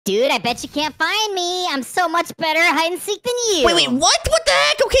Dude, I bet you can't find me. I'm so much better at hide and seek than you. Wait, what? What the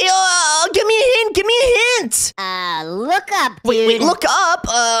heck? Okay, give me a hint. Give me a hint. Look up, dude. Wait, look up.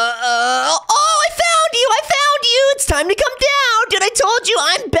 Oh, I found you. It's time to come down. Dude, I told you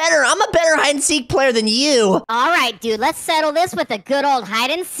I'm better. I'm a better hide and seek player than you. All right, dude, let's settle this with a good old hide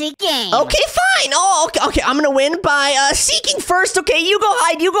and seek game. Okay, fine. Oh, okay. I'm gonna win by seeking first. Okay, you go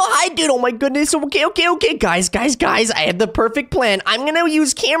hide, dude. Oh my goodness. Okay. Guys. I have the perfect plan. I'm gonna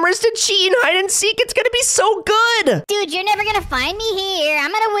use cameras to cheat and hide and seek. It's gonna be so good. Dude, you're never gonna find me here.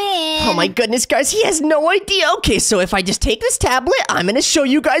 I'm gonna win. Oh my goodness, guys. He has no idea. Okay, so if I just take this tablet, I'm gonna show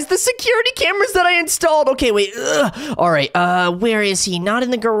you guys the security cameras that I installed. Okay, wait. All right. Where is he? Not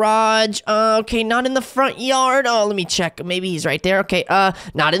in the garage. Okay, not in the front yard. Oh, let me check. Maybe he's right there. Okay.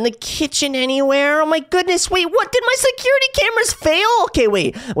 Not in the kitchen anywhere. Oh my goodness. Wait, what? Did my security cameras fail? Okay,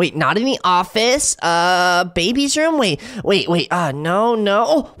 wait. Not in the office. Baby's room. Wait. No.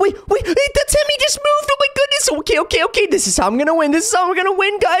 Oh, wait. That's him. He just moved. Oh my goodness. Okay. This is how I'm gonna win.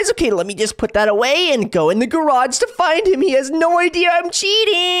 Guys. Okay, let me just put that away and go in the garage to find him. He has no idea I'm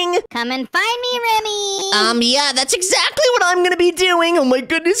cheating. Come and find me, Remi. Yeah, that's exactly what I'm gonna be doing. Oh my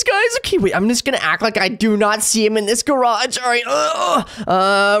goodness, guys. Okay, wait, I'm just gonna act like I do not see him in this garage. All right.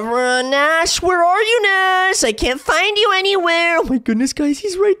 Nash, where are you, Nash? I can't find you anywhere. Oh my goodness, guys,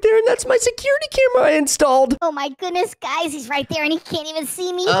 he's right there, and that's my security camera I installed. Oh my goodness, guys, he's right there, and he can't even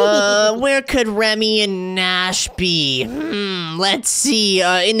see me. Where could Remi and Nash be? Let's see.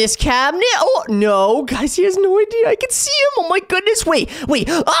 In this cabinet? Oh, no, guys, he has no idea. I can see him. Oh my goodness. Wait.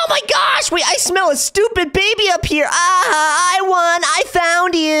 Oh my gosh. Wait, I smell a stupid baby up here. I won. I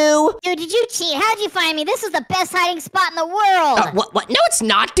found you. Dude, did you cheat? How'd you find me? This is the best hiding spot in the world. What? No, it's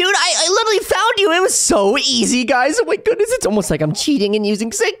not, dude. I literally found you. It was so easy, guys. Oh my goodness. It's almost like I'm cheating and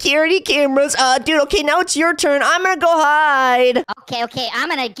using security cameras. Dude, okay, now it's your turn. I'm gonna go hide. Okay. I'm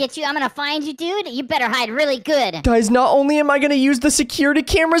gonna get you. I'm gonna find you, dude. You better hide really good. Guys, not only am I gonna use the security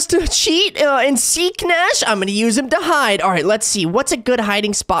cameras to cheat and seek Nash, I'm gonna use them to hide. All right, let's see. What's a good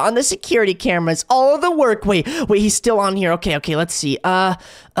hiding spot on the security cameras? All of the work. Wait, he's still on here. Okay, let's see.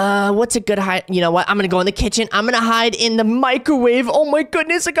 What's a good hide? You know what? I'm gonna go in the kitchen. I'm gonna hide in the microwave. Oh my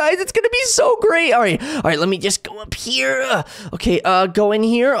goodness, guys, it's gonna be so great. All right, let me just go up here. Okay, go in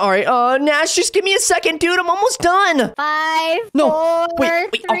here. All right, Nash, just give me a second, dude. I'm almost done. 5, No, 4,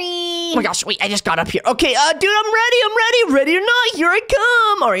 wait. 3. Oh my gosh, wait, I just got up here. Okay, dude, I'm ready. Ready or not, here I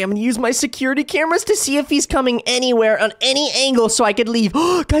come. All right, I'm gonna use my security cameras to see if he's coming anywhere on any angle so I could leave.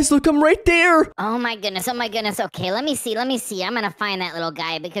 Guys, look, I'm right there. Oh my goodness. Okay, let me see. I'm gonna find that little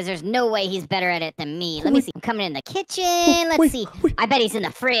guy because there's no way he's better at it than me. Let me see. I'm coming in the kitchen. Let's see. I bet he's in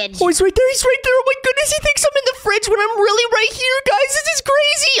the fridge. Oh, he's right there. Oh my goodness, he thinks I'm in the fridge when I'm really right here, guys. This is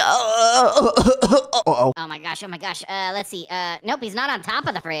crazy. Oh my gosh. Let's see. Nope, he's not on top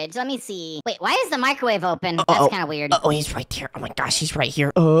of the fridge. Let me see. Wait, why is the microwave open? That's kind of weird. Oh, he's right there. Oh my gosh, he's right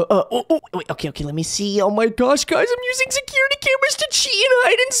here. Wait, okay, let me see. Oh my gosh, guys, I'm using security cameras to cheat and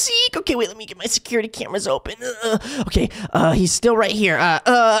hide and seek. Okay, wait, let me get my security cameras open. Okay, he's still right here.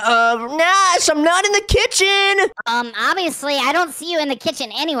 Nash, I'm not in the kitchen. Obviously, I don't see you in the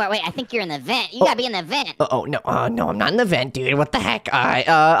kitchen anywhere. Wait, I think you're in the vent. You gotta be in the vent. No, I'm not in the vent, dude. What the heck?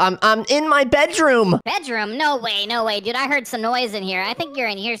 I'm in my bedroom. Bedroom? No way, dude. I heard some noise in here. I think you're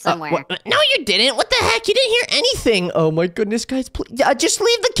in here somewhere. No, you didn't. What the heck? You didn't hear anything. Oh my goodness, guys, please, just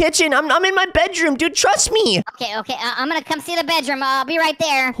leave the kitchen. I'm in my bedroom, dude. Trust me. Okay. I'm gonna come see the bedroom. I'll be right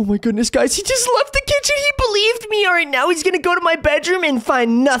there. Oh my goodness, guys, he just left the kitchen. He believed me. All right, now he's gonna go to my bedroom and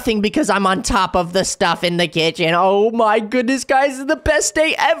find nothing because I'm on top of the stuff in the kitchen. Oh my goodness, guys, this is the best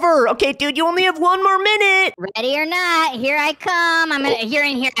day ever. Okay, dude, you only have 1 more minute. Ready or not, here I come. You're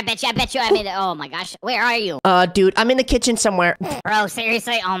in here. I bet you. Oh my gosh, where are you? Dude, I'm in the kitchen somewhere. Bro,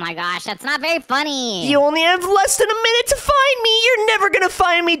 seriously? Oh my gosh, that's not very funny. You only have less than a minute to find me. You're never gonna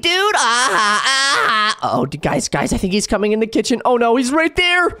find me, dude. Oh, guys, I think he's coming in the kitchen. Oh no, he's right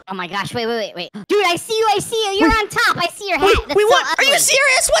there. Oh my gosh, wait. Dude, I see you. You're on top. I see your hat. That's wait, so what? ugly. Are you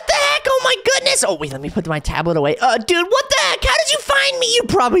serious? What the heck? Oh my goodness. Oh, wait, let me put my tablet away. Dude, what the heck? How did you find me? You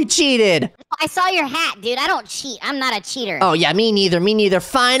probably cheated. I saw your hat, dude. I don't cheat. I'm not a cheater. Oh, yeah, me neither.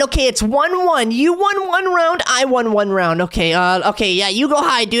 Fine. Okay, it's 1-1. You won 1 round. I won 1 round. Okay, yeah, you go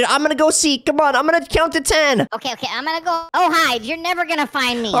hide, dude. I'm gonna go seek. Come on, I'm gonna count to 10. Okay, I'm gonna go. Oh, hide. You're never gonna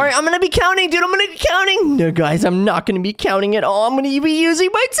find me. All right, I'm gonna be counting, dude. I'm gonna be counting. No, guys, I'm not gonna be counting at all. I'm gonna be using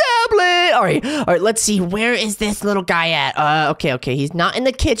my tablet. All right, let's see. Where is this little guy at? Okay. He's not in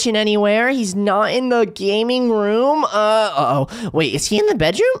the kitchen anywhere. He's not in the gaming room. Wait, is he in the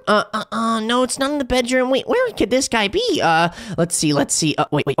bedroom? No, it's not in the bedroom. Wait, where could this guy be? Let's see.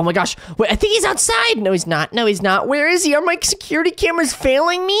 Wait. Oh my gosh. Wait, I think he's outside. No, he's not. Where is he? Are my security cameras camera's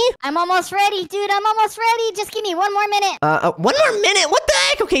failing me? I'm almost ready, dude. I'm almost ready. Just give me 1 more minute. 1 more minute? What the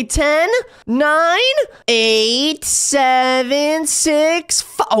heck? Okay, 10, 9, 8, 7, 6,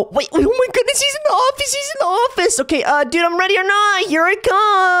 5. Oh, wait. Oh, my goodness. He's in the office. He's in the office. Okay, dude, I'm ready or not. Here I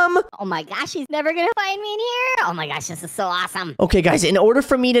come. Oh, my gosh. He's never going to find me in here. Oh, my gosh. This is so awesome. Okay, guys, in order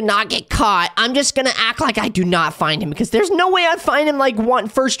for me to not get caught, I'm just gonna act like I do not find him because there's no way I'd find him like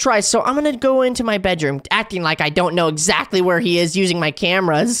first try. So I'm gonna go into my bedroom, acting like I don't know exactly where he is using my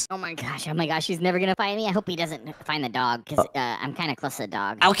cameras. Oh my gosh, he's never gonna find me. I hope he doesn't find the dog because I'm kind of close to the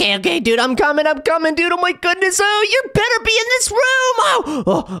dog. Okay, dude, I'm coming, dude. Oh my goodness, oh, you better be in this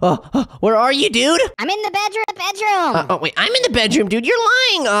room. Where are you, dude? I'm in the bedroom. Oh, wait, I'm in the bedroom, dude. You're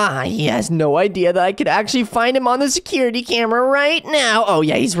lying. He has no idea that I could actually find him on the security camera right now. Oh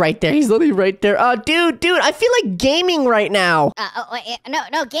yeah, he's right there. He's literally right there. Dude, I feel like gaming right now.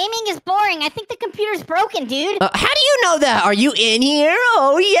 No, gaming is boring. I think the computer's broken, dude. How do you know that? Are you in here?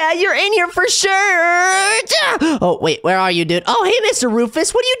 Oh yeah, you're in here for sure. Oh wait, where are you, dude? Oh hey, Mr.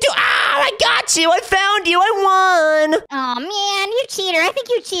 Rufus, what do you do? I got you. I found you. I won. Oh man, you cheater. I think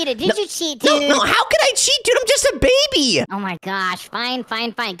you cheated. Did you cheat, dude? No, how could I cheat, dude? I'm just a baby. Oh my gosh, fine.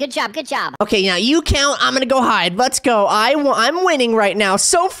 Good job. Okay, now you count. I'm gonna go hide. Let's go. I'm winning right now.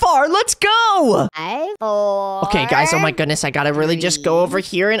 So far, let's go. 5, 4. Okay, guys. Oh my goodness, I gotta really just go over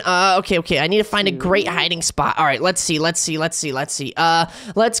here and okay. I need to find a great hiding spot. All right, let's see. Let's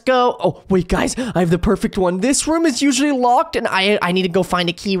go. Oh wait, guys, I have the perfect one. This room is usually locked, and I need to go find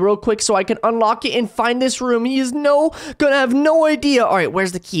a key real quick so I can unlock it and find this room. He is gonna have no idea. All right,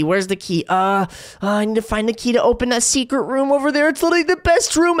 where's the key? I need to find the key to open that secret room over there. It's literally the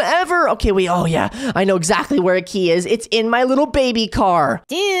best room ever. Okay, wait. Oh yeah, I know exactly where a key is. It's in my little baby car.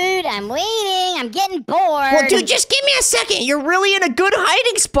 Dude, I'm waiting. I'm getting bored. Well, dude, just give me a second. You're really in a good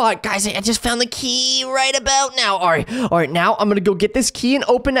hiding spot. Guys, I just found the key right about now. All right, now I'm gonna go get this key and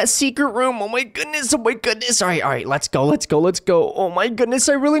open that secret room. Oh my goodness. All right, let's go. Oh my goodness,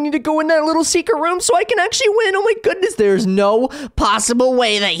 I really need to go in that little secret room so I can actually win. Oh my goodness, there's no possible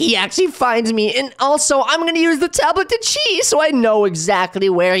way that he actually finds me. And also, I'm gonna use the tablet to cheat so I know exactly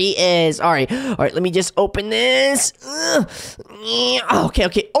where he is. All right, let me just open this.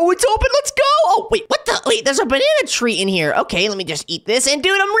 Okay. Oh, it's open. Let's go. Oh, wait, what the? Wait, there's a banana tree in here. Okay, let me just eat this. And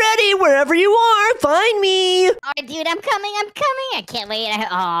dude, I'm ready. Wherever you are, find me. All right, dude, I'm coming. I can't wait.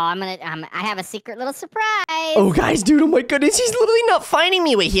 I have a secret little surprise. Oh, guys, dude, oh my goodness, he's literally not finding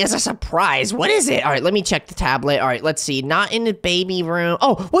me. Wait, he has a surprise. What is it? All right, let me check the tablet. All right, let's see. Not in the baby room.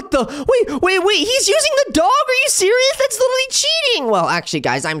 Oh, what the? Wait, he's using the dog. Are you serious? That's literally cheating. Well, actually,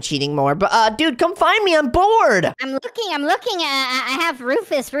 guys, I'm cheating more. But, dude, come find me. I'm bored. I'm looking. I have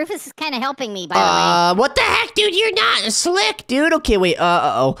Rufus. Rufus is kind of helping me, by the way. What the heck, dude? You're not slick, dude. Okay, wait.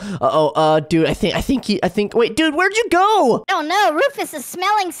 Dude, I think. Wait, dude, where'd you go? Oh no, Rufus is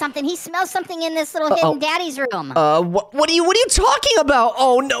smelling something. He smells something in this little hidden daddy's room. What are you talking about?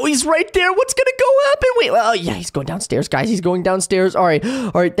 Oh no, he's right there. What's gonna go happen? Wait, yeah, he's going downstairs, guys. He's going downstairs. All right.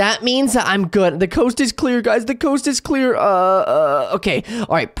 That means that I'm good. The coast is clear, guys. The coast is clear. Okay.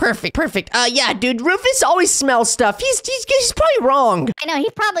 All right, perfect. Yeah, dude, Rufus always smells stuff. He's probably wrong. I know, he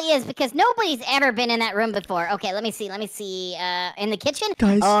probably is because nobody's ever been in that room before. Okay, let me see. In the kitchen?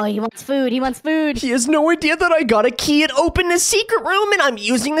 Guys. Oh, he wants food. He has no idea that I got a key and opened the secret room, and I'm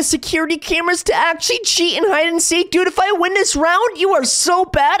using the security cameras to actually cheat and hide and seek. Dude, if I win this round, you are so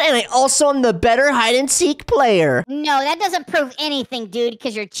bad, and I also am the better hide and seek player. No, that doesn't prove anything, dude,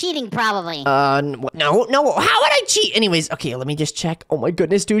 because you're cheating probably. No. How would I cheat? Anyways, okay, let me just check. Oh my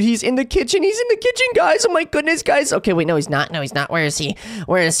goodness, dude, he's in the kitchen, guys. Oh my goodness, guys. Okay, wait, no, he's not. Where is he?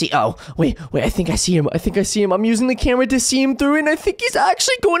 Oh, wait, I think I see him. I'm using the camera to see him through, and I think he's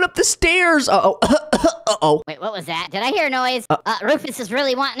actually going up the stairs. Uh-oh. Wait, what was that? Did I hear a noise? Rufus is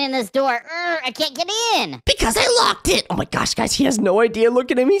really wanting in this door. I can't get in. Because I locked it. Oh my gosh, guys, he has no idea.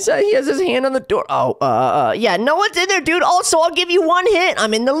 Look at him. He has his hand on the door. Yeah, no one's in there, dude. Also, I'll give you one hint.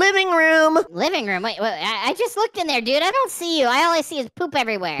 I'm in the living room. Living room? Wait, I just looked in there, dude. I don't see you. I only see his poop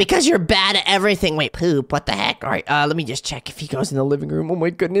everywhere. Because you're bad at everything. Wait, poop? What the heck? All right, let me just check if he goes in the living room. Oh my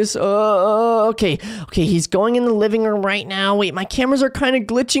goodness. Okay, he's going in the living room right now. Wait, my cameras are kind of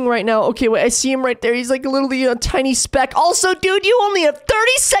glitching right now. Okay, wait, I see him right there. He's like literally a tiny speck. Also, dude, you only have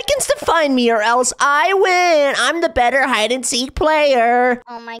 30 seconds to find me or else I win. I'm the better hide and seek player.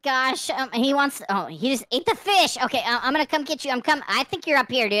 Oh my gosh. He just ate the fish. Okay, I'm gonna come get you. I think you're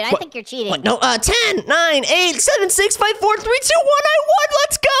up here, dude. I think you're cheating. What? No, 10, 9, 8, 7, 6, 5, 4, 3, 2, 1. I won.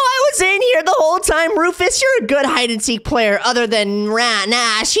 Let's go. I was in here. there the whole time, Rufus? You're a good hide-and-seek player other than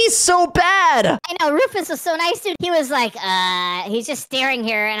Nash. He's so bad. I know, Rufus was so nice, dude. He was like, he's just staring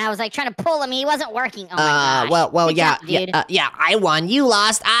here, and I was like trying to pull him. He wasn't working. Oh, my gosh. Well, Good yeah, job, dude. yeah, I won. You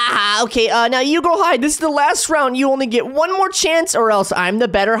lost. Aha, okay, now you go hide. This is the last round. You only get one more chance, or else I'm the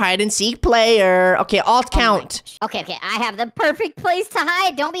better hide-and-seek player. Okay, I'll count. Okay, I have the perfect place to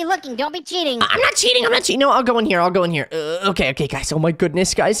hide. Don't be looking. Don't be cheating. I'm not cheating. No, I'll go in here. Okay, guys. Oh my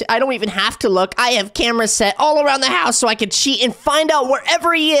goodness, guys. I don't even have to look. I have cameras set all around the house so I can cheat and find out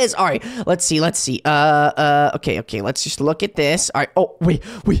wherever he is. All right, let's see. Okay, let's just look at this. All right. Oh, wait.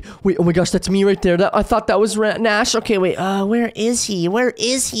 Oh my gosh, that's me right there. I thought that was Nash. Okay, wait. Where is he? Where'd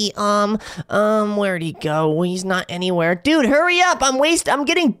he go? Well, he's not anywhere. Dude, hurry up. I'm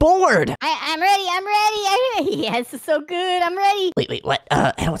getting bored. I'm ready. Yes, it's so good. I'm ready. Wait, what?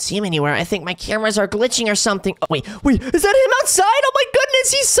 I don't see him anywhere. I think my cameras are glitching or something. Oh, wait, is that him outside? Oh my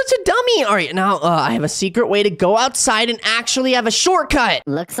goodness, he's such a dummy. All right, now I have a secret way to go outside and actually have a shortcut.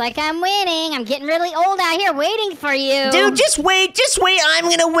 Looks like I'm winning. I'm getting really old out here waiting for you. Dude, just wait. I'm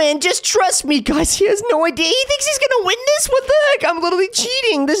gonna win. Just trust me, guys. He has no idea. He thinks he's gonna win this? What the heck? I'm literally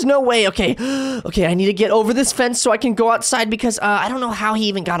cheating. There's no way. Okay, I need to get over this fence so I can go outside because I don't know how he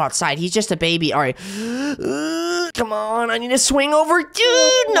even got outside. He's just a baby. All right. Come on, I need to swing over.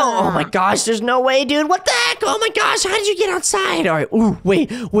 Dude, no. Oh my gosh, there's no way, dude. What the heck? Oh my gosh, how did you get outside? All right. Ooh,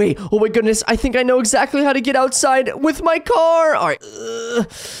 wait. Oh my goodness, I think I know exactly how to get outside with my car. All right.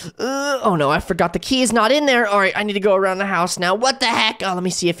 Oh no, I forgot the key is not in there. All right, I need to go around the house now. What the heck? Let me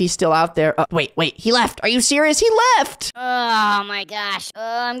see if he's still out there. Wait, he left. Are you serious? He left. Oh my gosh.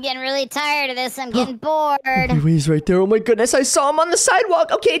 I'm getting really tired of this. I'm getting bored. Wait, he's right there. Oh my goodness, I saw him on the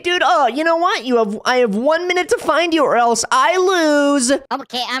sidewalk. Okay, dude. You know what? I have 1 minute to find you or else I lose.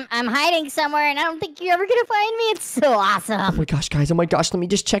 Okay, I'm hiding somewhere and I don't think you're ever gonna find me. It's so awesome. Oh my gosh, guys. Oh my gosh. Let me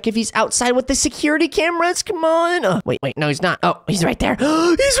just check if he's outside with the security cameras. Come on. Wait. No, he's not. Oh, he's right there. He's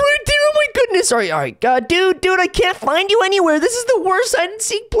right there. Oh my goodness. All right. Dude, I can't find you anywhere. This is the worst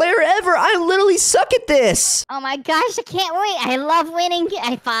hide-and-seek player ever. I literally suck at this. Oh my gosh, I can't wait. I love winning.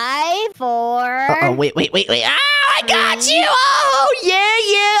 5, 4. Oh, wait. I got you. Oh, yeah.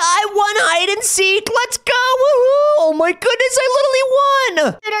 I won hide and seek. Let's go. Woohoo. Oh my goodness, I literally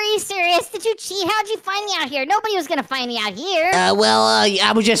won. Dude, are you serious? Did you cheat? How'd you find me out here? Nobody was gonna find me out here.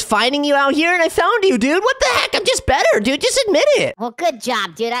 I was just finding you out here and I found you, dude. What the heck? I'm just better, dude. Just admit it. Well, good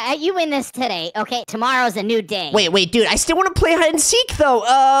job, dude. You win this today. Okay, tomorrow's a new day. Wait, dude. I still want to play hide and seek, though.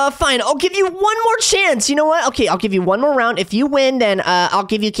 Fine. I'll give you one more chance. You know what? Okay, I'll give you one more round. If you win, then I'll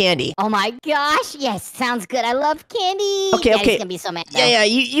give you candy. Oh my gosh. Yes, sounds good. I love candy. Okay. Daddy's gonna be so mad, though. Yeah.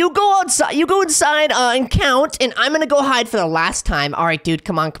 You go outside. You go inside and count, and I'm gonna go hide for the last time. All right, dude.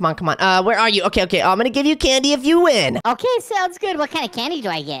 Come on. Where are you? Okay. I'm gonna give you candy if you win. Okay, sounds good. What kind of candy do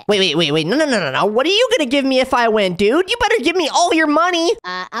I get? Wait. No. What are you gonna give me if I win, dude? You better give me all your money.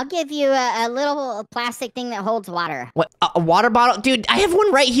 I'll give you a little plastic thing that holds water. What? A water bottle? Dude, I have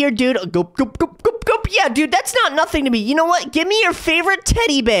one right here, dude. Go. Yeah, dude, that's not nothing to me. You know what? Give me your favorite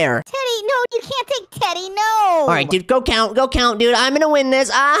teddy bear. Teddy? No, you can't take Teddy. No. All right, dude, go count, dude. I'm gonna win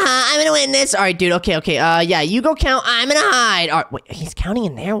this. I'm gonna win this. All right, dude. Okay. Yeah, you go count. I'm gonna hide. All right, wait, he's counting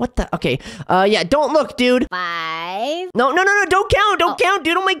in there. What the? Okay. Yeah, don't look, dude. 5. No. Don't count. Don't count,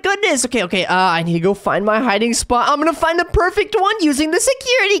 dude. Oh my goodness. Okay. I need to go find my hiding spot. I'm gonna find the perfect one using the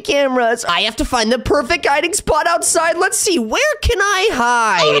security cameras. I have to find the perfect hiding spot outside. Let's see. Where can I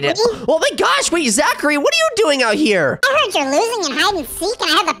hide? Oh my gosh. Wait, Zachary, what are you doing out here? I heard you're losing in hide and seek, and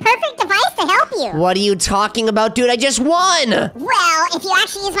I have the perfect device to help you. What are you talking about, dude? I just won. Well, if you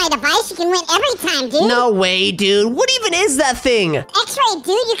actually use my device, you can win every time, dude. No way, dude. What even is that thing? X-ray, dude.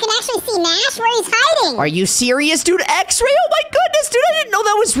 You can actually see Nash where he's hiding. Are you serious, dude? X-ray? Oh my goodness, dude. I didn't know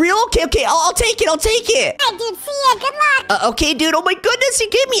that was real. Okay. I'll take it. All right, dude. See ya. Good luck. Okay, dude. Oh my goodness. He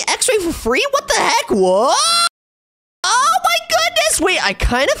gave me X-ray for free? What the heck? What? Oh my goodness! Wait, I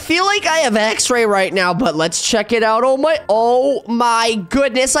kind of feel like I have X-ray right now, but let's check it out. Oh my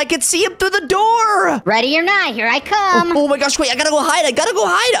goodness! I can see him through the door. Ready or not, here I come. Oh my gosh! Wait, I gotta go hide.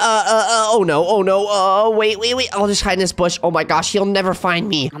 Oh no. Wait. I'll just hide in this bush. Oh my gosh, he'll never find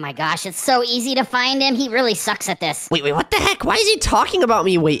me. Oh my gosh, it's so easy to find him. He really sucks at this. Wait, what the heck? Why is he talking about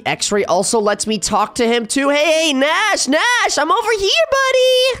me? Wait, X-ray also lets me talk to him too. Hey, Nash, I'm over here,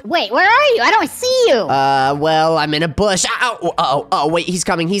 buddy. Wait, where are you? I don't see you. Well, I'm in a bush. Ow. Oh, wait, he's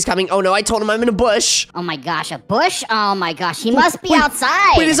coming. Oh, no, I told him I'm in a bush. Oh my gosh, a bush? Oh my gosh, he must be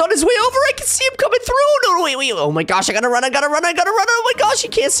outside. Wait, he's on his way over. I can see him coming through. No, wait. Oh my gosh, I gotta run. Oh my gosh, he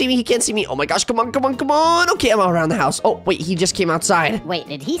can't see me. Oh my gosh, come on. Okay, I'm around the house. Oh, wait, he just came outside. Wait,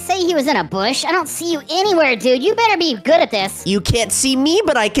 did he say he was in a bush? I don't see you anywhere, dude. You better be good at this. You can't see me,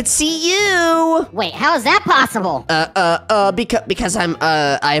 but I can see you. Wait, how is that possible? Because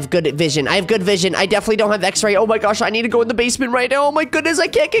I have good vision. I definitely don't have X-ray. Oh my gosh, I need to go in the basement right now. Oh my goodness, I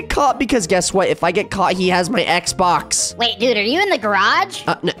can't get caught because guess what? If I get caught, he has my Xbox. Wait, dude, are you in the garage?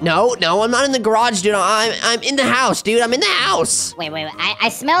 No, I'm not in the garage, dude. I'm in the house, dude. I'm in the house. Wait. I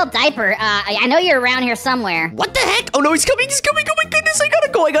smell diaper. I know you're around here somewhere. What the heck? Oh no, he's coming. Oh my goodness, I gotta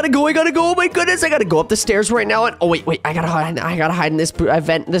go. Oh my goodness, I gotta go up the stairs right now. And oh wait, I gotta hide in this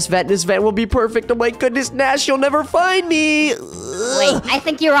vent. This vent will be perfect. Oh my goodness, Nash, you'll never find me. Wait, I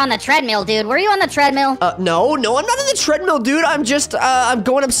think you were on the treadmill, dude. Were you on the treadmill? No, I'm not on the treadmill, dude. I'm just, I'm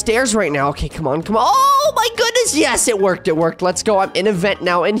going upstairs right now. Okay, come on. Oh my goodness, yes, it worked. Let's go. I'm in a vent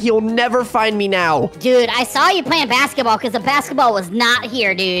now, and he'll never find me now. Dude, I saw you playing basketball because the basketball was not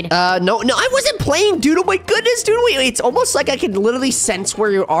here, dude. No, I wasn't playing, dude. Oh my goodness, dude. Wait, it's almost like I can literally sense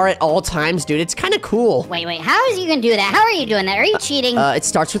where you are at all times, dude. It's kind of cool. Wait, how is you gonna do that? How are you doing that? Are you cheating? It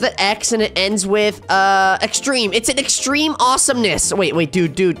starts with an X and it ends with, extreme. It's an extreme awesomeness. Wait,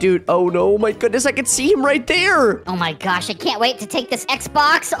 dude. Oh no, my goodness, I can see him right there. Oh my gosh, I can't wait to take this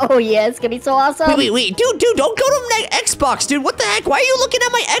Xbox. Oh yeah, it's gonna be so awesome. Wait, dude, don't go to my Xbox, dude. What the heck? Why are you looking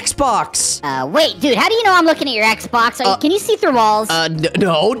at my Xbox? Wait, dude, how do you know I'm looking at your Xbox? Can you see through walls?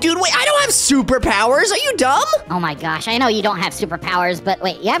 No, dude, wait, I don't have superpowers. Are you dumb? Oh my gosh, I know you don't have superpowers, but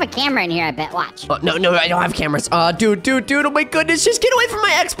wait, you have a camera in here, I bet. Watch. No, I don't have cameras. Dude, oh my goodness, just get away from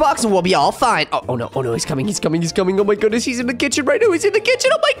my Xbox and we'll be all fine. Oh no, he's coming. Oh my goodness, he's in the kitchen right now.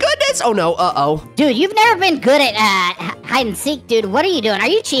 Oh my goodness. Oh no, uh-oh. Dude, you've never been good at hide and seek, dude. What are you doing? Are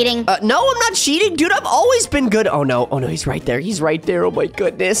you cheating? No, I'm not cheating, dude. I've always been good. Oh no, he's right there. Oh my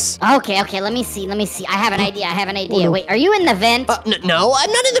goodness. Okay, let me see. I have an idea. Oh, no. Wait, are you in the vent? No,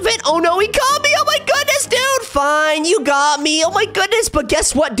 I'm not in the vent. Oh no, he caught me. Oh my goodness, dude. Fine, you got me. Oh my goodness, but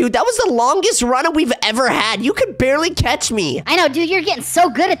guess what, dude? That was the longest run we've ever had. You could barely catch me. I know, dude. You're getting so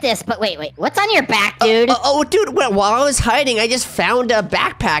good at this, but wait. What's on your back, dude? Dude, while I was hiding, I just found a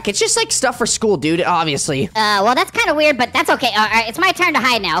backpack. It's just like stuff for school, dude, obviously. Well, that's kind of weird, but that's okay. All right, it's my turn to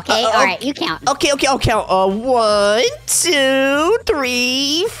hide now, okay? All right, you count. Okay, I'll count. 1, 2,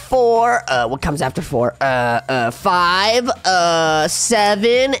 3, 4. What comes after 4? 5,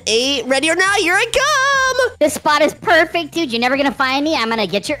 7, 8. Ready or not? Here I come! This spot is perfect, dude. You're never gonna find me. I'm gonna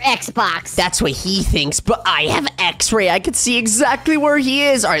get your Xbox. That's what he thinks, but I have X-ray. I can see exactly where he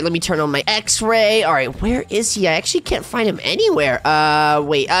is. All right, let me turn on my X-ray. All right, where is he? I actually can't find him anywhere.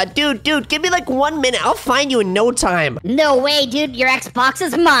 Wait, dude, give me like 1 minute. I'll find you in no time. No way, dude. Your Xbox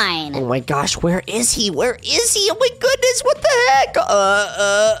is mine. Oh my gosh, where is he? Oh my goodness, what the heck?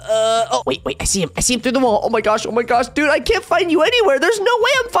 Oh, wait, I see him through the wall. Oh my gosh, dude, I can't find you anywhere. There's no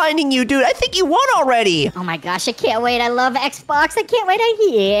way I'm finding you, dude. I think you won already. Oh my gosh, I can't wait. I love Xbox. I can't wait.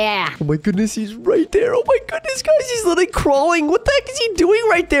 Yeah. Oh my goodness, he's right there. Oh my goodness, guys, he's literally crawling. What the heck is he doing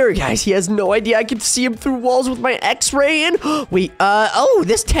right there? Guys, he has no idea. I can see him through walls with my X-ray and wait,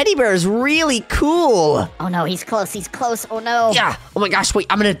 this teddy bear is really cool. Oh no, he's close. Oh no. Yeah. Oh my gosh, wait,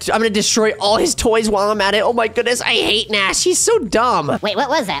 I'm gonna destroy all his toys while I'm at it. Oh my goodness, I hate Nash. He's so dumb. Wait, what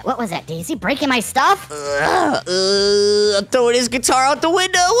was that? Daisy breaking my stuff? I'm throwing his guitar out the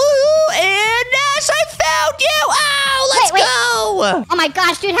window. Woo! And Nash, I found you. Oh, let's go. Oh my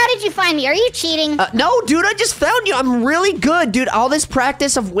gosh, dude, how did you find me? Are you cheating? No, dude, I just found you. I'm really good, dude. All this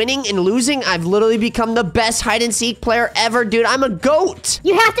practice of winning and losing, I've literally become the best hide and seek player ever, dude. I'm a goat.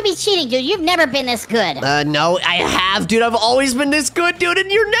 You have to be cheating, dude. You've never been this good. No, I have, dude. I've always been this good, dude,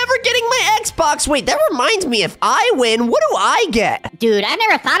 and you're never getting my Xbox. Wait, that reminds me, if I win, what do I get? Dude, I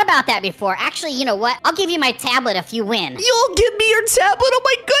never thought about that before. Actually, you know what? I'll give you my tablet if you win. You'll give me your tablet? Oh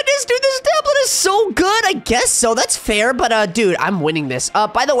my goodness, dude, this tablet is so good. I guess so. That's fair, but dude, I'm winning this.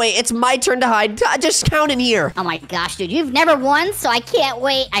 By the way, it's my turn to hide. Just count in here. Oh my gosh, dude, you've never won, so I can't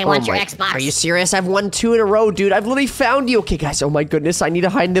wait. I want your Xbox. Are you serious? I've won 2 in a row, dude. I've literally found you. Okay, guys, oh my goodness, I need to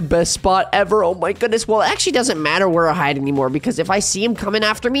hide in the best spot ever. Oh my goodness. Well, it actually doesn't matter where I hide anymore because if I see him coming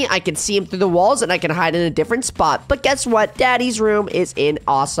after me, I can see him through the walls and I can hide in a different spot. But guess what? Daddy's room is in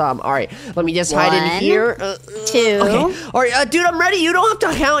awesome. All right, let me just hide in here. 2. Okay. All right, dude, I'm ready. You don't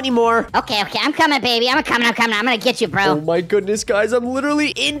have to count anymore. Okay, I'm coming, baby. I'm coming. I'm gonna get you, bro. Oh my goodness, guys, I'm literally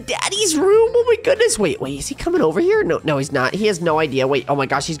in Daddy's room. Oh my goodness. Wait, is he coming over here? No, he's not. He has no idea. Wait, oh my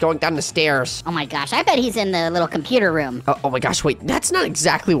gosh, he's going down the stairs. Oh my gosh, I bet he's in the little computer room. Oh my gosh, wait, that's not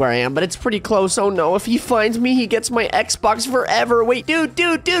exactly where I am, but it's pretty close. Oh no, if he finds me, he gets my Xbox forever. Wait,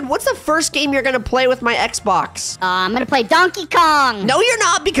 dude, what's the first game you're gonna play with my Xbox? I'm gonna play Donkey Kong. No, you're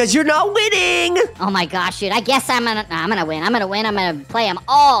not, because you're not winning. Oh my gosh, dude, I guess I'm gonna win. I'm gonna play them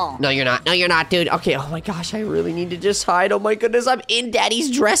all. No, you're not, dude. Okay, oh my gosh, I really need to just hide. Oh my goodness, I'm in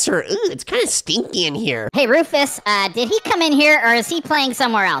Daddy's dresser. Ooh, it's kind of stinky in here. Hey, Rufus, did he come in here, or is he playing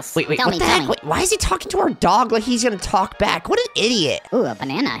somewhere else? Wait, tell what me, the heck? Wait, why is he talking to our dog like he's gonna talk back? What an idiot. Ooh, a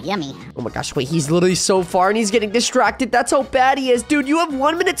banana, yummy. Oh my gosh, wait, he's literally so far and he's getting distracted. That's how bad he is. Dude, you have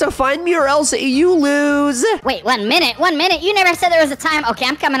 1 minute to find me or else you lose. Wait, 1 minute? You never said there was a time. Okay,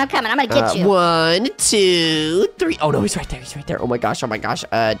 I'm coming. I'm gonna get you. 1, 2, 3. Oh no, he's right there. Oh my gosh.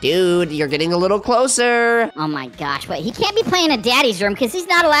 Dude, you're getting a little closer. Oh my gosh, wait, he can't be playing in Daddy's room because he's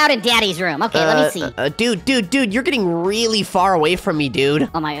not allowed in Daddy's room. Okay, let me see. Dude, you're getting really far away from me, dude.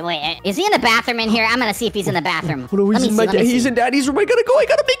 Oh my, wait, is he in the bathroom in here? I'm gonna see if he's in the bathroom. Oh no, he's in Daddy's room. I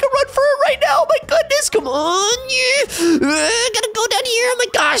gotta make a run for it right now. Oh my goodness, come on. Yeah. Gotta go down here. Oh my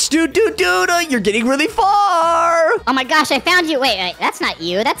gosh, dude, you're getting really far. Oh my gosh, I found you. Wait, that's not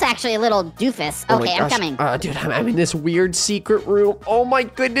you. That's actually a little doofus. Okay, I'm coming. Dude, I'm in this weird secret room. Oh my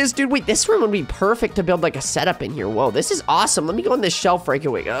goodness, dude. Wait, this room would be perfect to build like a setup in here. Whoa, this is awesome. Let me go on this shelf right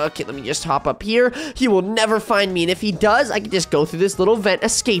here. Wait, okay, let me just hop up here. He will never find me. And if he does, I can just go through this little vent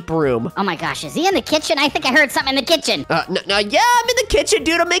escape room. Oh my gosh, is he in the kitchen? I think I heard something in the kitchen. No, yeah, I'm in the kitchen,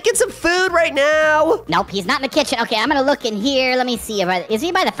 dude. I'm making some food right now. Nope, he's not in the kitchen. Okay, I'm gonna look in here. Let me see. Is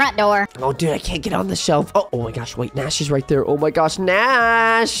he by the front door? Oh, dude, I can't get on the shelf. Oh my gosh, wait, Nash is right there. Oh my gosh,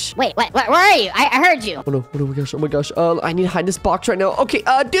 Nash. Wait, where are you? I heard you. Oh my gosh. I need to hide in this box right now. Okay,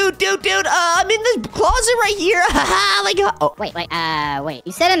 dude, I'm in this closet right here. Haha, like, oh. Wait,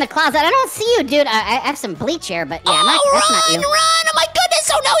 you said in the closet. I don't see you, dude. I have some bleach here, but yeah, that's not you. Run! Oh my goodness,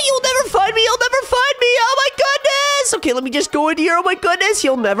 oh no, you'll never find me. Oh my goodness. Okay, let me just go in here. Oh my goodness,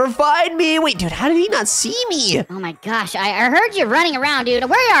 he'll never find me. Wait, dude, how did he not see me? Oh my gosh, I heard you running around, dude.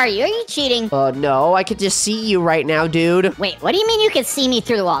 Where are you? Are you cheating? No, I could just see you right now, dude. Wait, what do you mean you can see me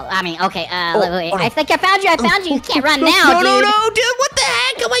through the wall? I mean, okay, wait. I think I found you. You can't run now, dude. No, dude, what the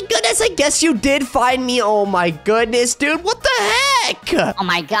heck? Oh my goodness, I guess you did find me. Oh my goodness, dude, what the heck? Oh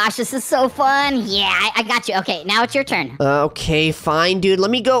my gosh, this is so fun. Yeah, I got you. Okay, now it's your turn. Okay, fine, dude.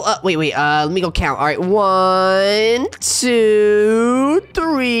 Let me go, wait, let me go count. All right, 1, 2,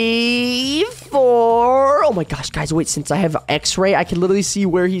 3, 4. Oh my gosh, guys, wait, since I have X-ray, I can literally see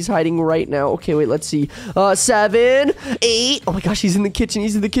where he's hiding right now. Okay, wait, let's see. 7, 8. Oh my gosh, he's in the kitchen.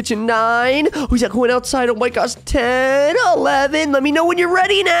 9. Oh, he's going outside. Oh my gosh, 10, 11. Let me know when you're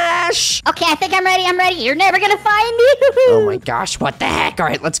ready, Nash. Okay, I think I'm ready. You're never gonna find me. Oh my gosh, what the heck? All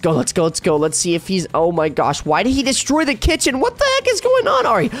right, let's go. Let's see if he's, oh my gosh, why did he destroy the kitchen? What the heck is going on?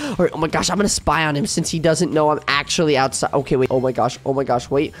 All right, oh my gosh, I'm gonna spy on him since he doesn't know I'm actually outside. Okay, wait, oh my gosh,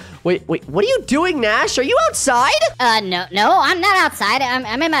 wait, what are you doing, Nash? Are you outside? No, I'm not outside.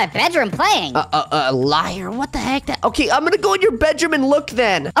 I'm in my bedroom playing. Liar, what the heck? Okay, I'm gonna go in your bedroom and look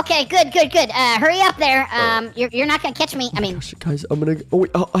then. Okay, good. Hurry up there. You're not gonna catch me. I mean, gosh, guys, I'm gonna,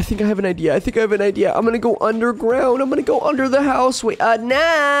 I think I have an idea. I'm gonna go underground. I'm gonna go under the house. Wait,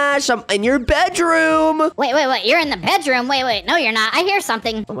 Nash, I'm in your bedroom. Wait, you're in the bedroom? Wait, no, you're not. I hear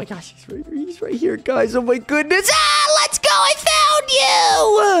something. Oh my gosh, he's right here, guys. Oh my goodness. Let's go, I found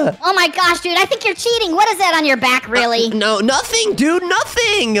you. Oh my gosh, dude, I think you're cheating. What is that on your back, really? No, nothing, dude,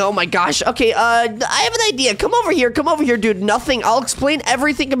 nothing. Oh my gosh. Okay, I have an idea. Come over here, dude. Nothing. I'll explain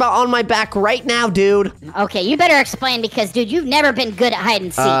everything about on my back right now, dude. Okay, you better explain because, dude, you've never been good at hide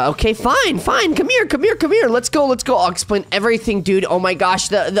and seek. Okay, fine. Come here. Let's go. I'll explain everything, dude. Oh my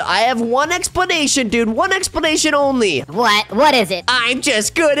gosh, I have one explanation, dude. One explanation only. What is it? I'm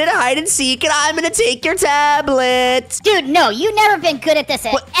just good at hide and seek, and I'm gonna take your tablet. Dude, no, you've never been good at this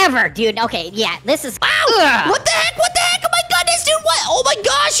ever, dude. Okay, yeah, this is... Ow! What the heck? Oh my goodness, dude, what? Oh my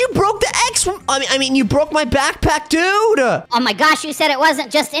gosh, you broke the X from... I mean, you broke my backpack, dude. Oh my gosh, you said it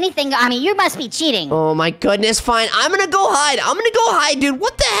wasn't just anything. I mean, you must be cheating. Oh my goodness, fine. I'm gonna go hide. Dude.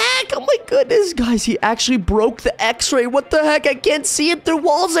 What the heck? Oh my goodness, guys, he actually broke the X-ray. What the heck? I can't see it through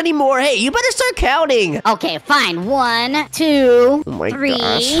walls anymore. Hey, you better start counting. Okay, fine. 1, 2, oh my 3.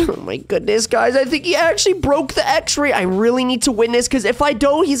 Gosh. Oh my goodness, guys. I think he actually broke the X-ray. I really need to win this because if I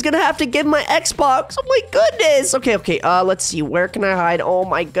don't, he's gonna have to give my Xbox. Oh my goodness. Okay. Let's see. Where can I hide? Oh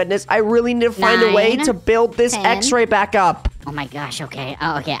my goodness. I really need to find a way to build this X-ray back up. Oh my gosh, okay.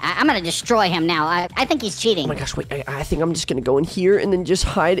 Oh, okay. I'm gonna destroy him now. I think he's cheating. Oh my gosh, wait, I think I'm just gonna go in here and then just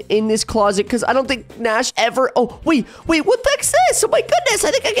hide in this closet because I don't think Nash ever... Oh, wait, what the heck's this? Oh my goodness,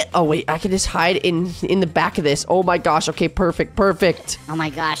 I think I can... Oh, wait, I can just hide in the back of this. Oh my gosh, okay, perfect. Oh my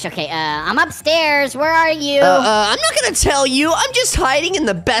gosh, okay. I'm upstairs. Where are you? I'm not gonna tell you. I'm just hiding in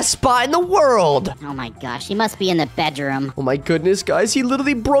the best spot in the world. Oh my gosh, he must be in the bedroom. Oh my goodness, guys, he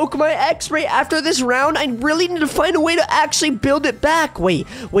literally broke my X-ray after this round. I really need to find a way to actually build it back. Wait,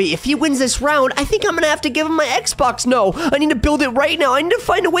 if he wins this round, I think I'm gonna have to give him my Xbox. No, I need to build it right now. I need to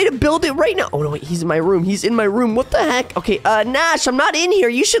find a way to build it right now. Oh, no, wait, he's in my room. What the heck? Okay, Nash, I'm not in here.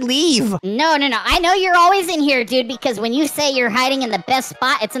 You should leave. No. I know you're always in here, dude, because when you say you're hiding in the best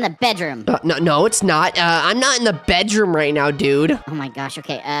spot, it's in the bedroom. No, it's not. I'm not in the bedroom right now, dude. Oh my gosh,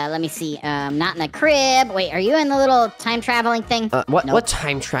 okay, let me see. Not in the crib. Wait, are you in the little time traveling thing? What? Nope. What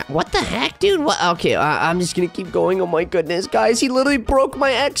time trap? What the heck, dude? What? Okay, I'm just gonna keep going. Oh my goodness, guys, he literally broke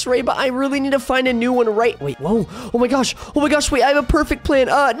my X-ray, but I really need to find a new one right. Wait, whoa. Oh my gosh. Wait, I have a perfect plan.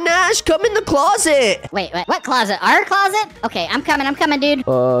 Nash, come in the closet. Wait, what closet? Our closet? Okay, I'm coming, dude.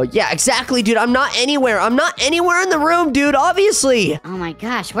 Yeah, exactly, dude. I'm not anywhere in the room, dude, obviously. Oh my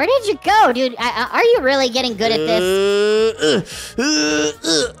gosh, where did you go, dude? Are you really getting good at this?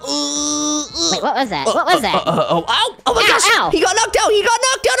 Wait, what was that? Oh my gosh. Ow. He got knocked out.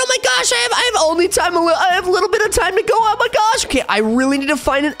 Oh my gosh. I have a little bit of time to go. Oh my gosh. Okay, I really need to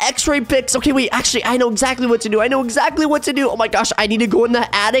find an X-ray fix. Okay, wait, actually, I know exactly what to do. Oh my gosh, I need to go in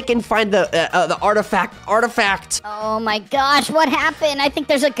the attic and find the artifact. Oh my gosh, what happened? I think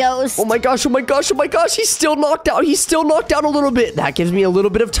there's a ghost. Oh my gosh. He's still knocked out. A little bit. That gives me a little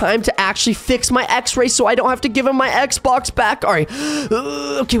bit of time to actually fix my X-ray so I don't have to give him my Xbox back. All right.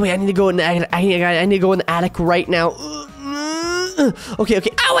 Okay, wait, I need to go in the attic. I need to go in the attic right now. Okay.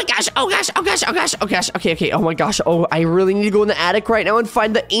 Oh my gosh. Okay. Oh my gosh. Oh, I really need to go in the attic right now and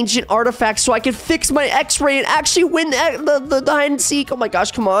find the ancient artifact so I can fix my X-ray and actually win the hide and seek. Oh my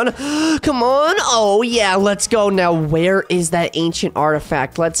gosh. Come on. Oh yeah, let's go now. Where is that ancient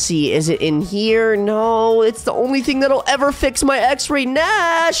artifact? Let's see. Is it in here? No, it's the only thing that'll ever fix my X-ray.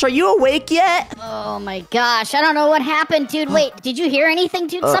 Nash, are you awake yet? Oh my gosh. I don't know what happened, dude. Wait, did you hear anything,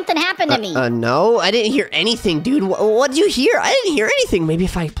 dude? Something happened to me. No, I didn't hear anything, dude. What did you hear? I didn't hear anything. Maybe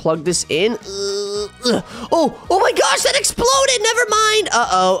if I plug this in. Oh my gosh, that exploded. Never mind.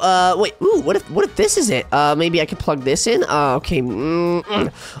 Wait. Ooh, what if this is it? Maybe I can plug this in. Okay.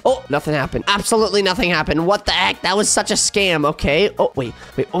 Oh, nothing happened. Absolutely nothing happened. What the heck? That was such a scam. Okay. Oh, wait.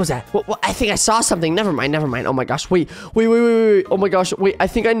 What was that? What? I think I saw something. Never mind. Oh my gosh. Wait. Oh my gosh. Wait, I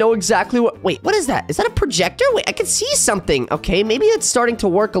think I know exactly what. Wait, what is that? Is that a projector? Wait, I can see something. Okay, maybe it's starting to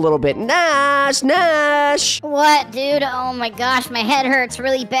work a little bit. Nash. What, dude? Oh my gosh, my head hurts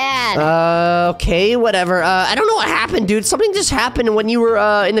really bad. Okay, whatever. I don't know what happened, dude. Something just happened when you were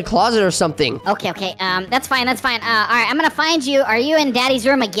in the closet or something. Okay. That's fine. All right, I'm gonna find you. Are you in Daddy's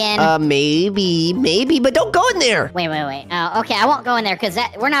room again? Maybe, but don't go in there. Wait. Okay, I won't go in there because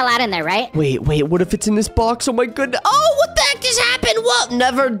we're not allowed in there, right? Wait, what if it's in this box? Oh my goodness. Oh, what the heck just happened? What?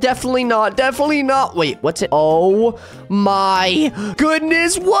 Never, definitely not. Wait, what's it? Oh my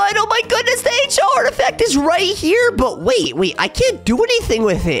goodness, what? Oh my goodness, the ancient artifact is right here, but wait, I can't do anything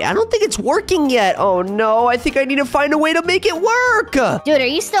with it. I don't think it's working yet. Oh no, I think I need to find a way to make it work. Dude, are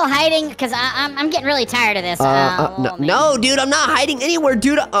you still hiding? Because I'm getting really tired of this. No, dude, I'm not hiding anywhere,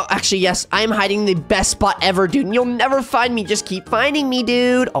 dude. Actually, yes, I'm hiding in the best spot ever, dude. And you'll never find me. Just keep finding me,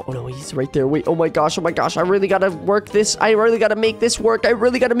 dude. Oh no, he's right there. Wait, oh my gosh. I really gotta work this. I really gotta make this work.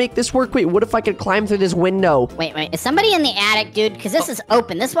 Wait, what if I could climb through this window? Wait, is somebody in the attic, dude? Because this is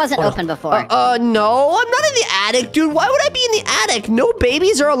open. This wasn't open before. No, I'm not in the attic, dude. Why would I be in the attic? No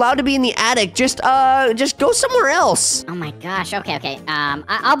babies are allowed to be in the attic. Just go somewhere else. Oh my gosh. Okay.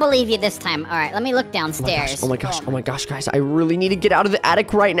 I'll believe you this time. All right, let me look downstairs. Oh my gosh, guys. I really need to get out of the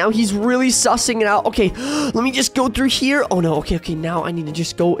attic right now. He's really sussing it out. Okay, let me just go through here. Oh no, okay. Now I need to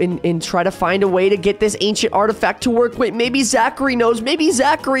just go and try to find a way to get this ancient artifact to work. Wait, maybe Zachary knows.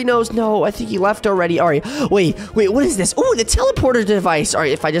 No, I think he left already. All right, wait, what is this? Oh, the teleporter device. All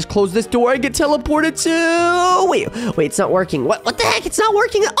right, if I just close this door, I get teleported to... Wait, it's not working. What the heck? It's not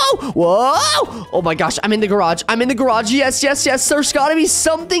working. Oh, whoa. Oh my gosh, I'm in the garage. Yes. There's gotta be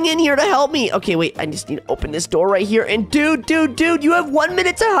something in here to help me. Okay, wait, I just need to open this door right here. And dude, you have 1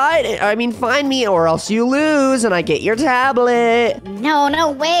 minute to hide. I mean, find me or else you lose and I get your tablet.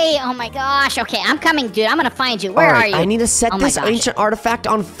 No way. Oh my gosh. Okay, I'm coming, dude. I'm gonna find you. Where are you? I need to set this ancient artifact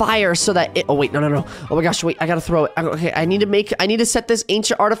on fire so that it... Oh, wait, no. Oh my gosh, wait, I gotta throw it. Okay, I need to set this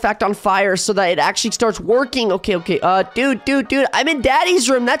ancient artifact on fire so that it actually starts working. Okay. Dude, I'm in Daddy's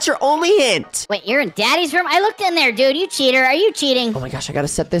room. That's your only hint. Wait, you're in Daddy's room? I looked in there, dude. You cheater. Are you cheating? Oh my gosh, I gotta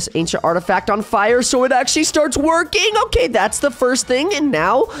set this ancient artifact on fire so it actually starts working. Okay, that's the first thing. And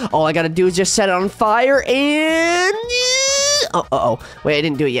now, all I gotta do is just set it on fire and... Uh-oh. Wait, I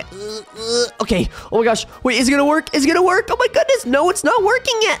didn't do it yet. Okay. Oh my gosh. Wait, is it gonna work? Is it gonna work? Oh my goodness. No, it's not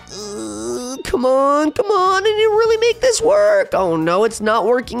working yet. Come on. I didn't really make this work. Oh no, it's not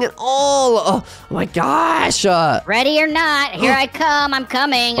working at all. Oh my gosh. Ready or not, here I come. I'm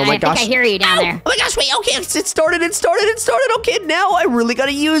coming. Oh my gosh. I think I hear you down there. Oh my gosh, wait, okay, it started. Okay, now I really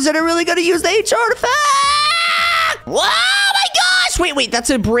gotta use it. I really gotta use the H artifact. Wow, my gosh. Wait, that's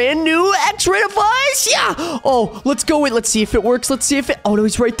a brand new X-ray device? Yeah. Oh, let's go. Wait, let's see if it works. Oh no,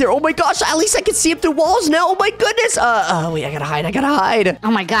 he's right there. Oh my gosh, at least I can see him through walls now. Oh my goodness. Wait, I gotta hide.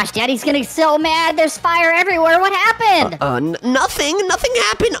 Oh my gosh, Daddy's getting so mad. There's fire everywhere. What happened? Nothing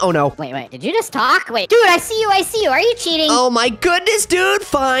happened. Oh no. Wait, did you just talk? Wait, dude, I see you. Are you cheating? Oh my goodness, dude.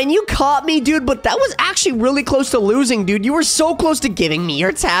 Fine, you caught me, dude, but that was actually really close to losing, dude. You were so close to giving me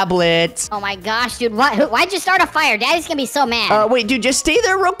your tablet. Oh my gosh, dude, why'd you start a fire? Daddy's gonna be so mad. Wait, dude, just stay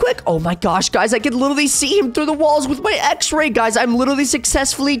there real quick. Oh my gosh, guys, I could literally see him through the walls with my X-ray, guys. I'm literally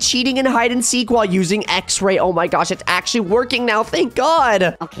successfully cheating in hide and seek while using X-ray. Oh my gosh, it's actually working now. Thank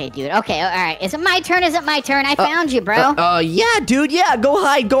God. Okay, dude. Okay, all right. Is it my turn? I found you, bro. Yeah, dude. Yeah, go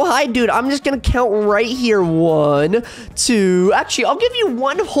hide, dude. I'm just gonna count right here. 1, 2. Actually, I'll give you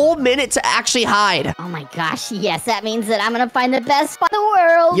 1 whole minute to actually hide. Oh my gosh, yes. That means that I'm gonna find the best spot in the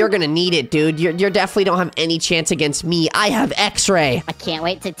world. You're gonna need it, dude. You definitely don't have any chance against me. I have X-ray. I can't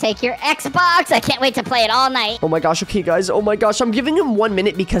wait to take your Xbox. I can't wait to play it all night. Oh my gosh, okay, guys. Oh my gosh, I'm giving him 1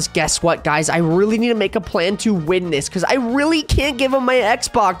 minute because guess what, guys? I really need to make a plan to win this because I really can't give him my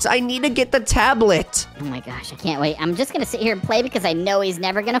Xbox. I need to get the tablet. Oh my gosh, I can't wait. I'm just gonna sit here and play because I know he's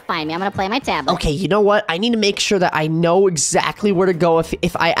never gonna find me. I'm gonna play my tablet. Okay, you know what? I need to make sure that I know exactly where to go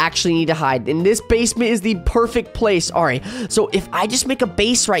if I actually need to hide. And this basement is the perfect place. All right, so if I just make a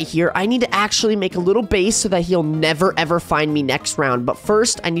base right here, I need to actually make a little base so that he'll never, ever find me next round. But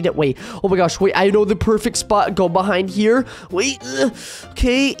first, I need to... Wait. Oh my gosh, wait. I know the perfect spot. Go behind here. Wait.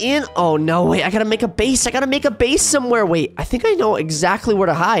 Okay, in. Oh no, wait. I gotta make a base. Somewhere. Wait, I think I know exactly where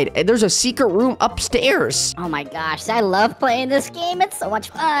to hide. And there's a secret room upstairs. Oh my gosh, I love playing this game. It's so much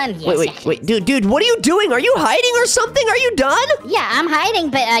fun. Yes, wait. Dude, what are you doing? Are you hiding or something? Are you done? Yeah, I'm hiding,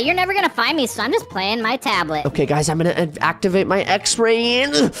 but you're never gonna find me, so I'm just playing my tablet. Okay, guys, I'm gonna activate my X-ray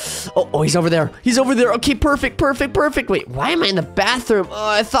and... Oh, he's over there. Okay, perfect. Wait, why am I in the bathroom? Oh,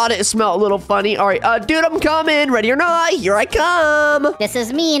 I thought it smelled a little funny. All right, dude, I'm coming. Ready or not, here I come. This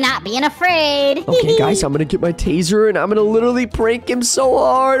is me not being afraid. Okay, guys, I'm gonna get my taser and I'm gonna literally prank him so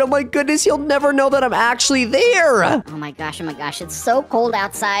hard. Oh my goodness, he'll never know that I'm actually there. Oh my gosh, it's so cold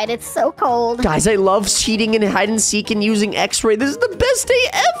outside. It's so cold. Guys, I love cheating and hide and seek and using X-ray. This is the best day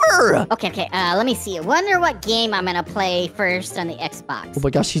ever. Okay, let me see. I wonder what game I'm gonna play first on the Xbox. Oh my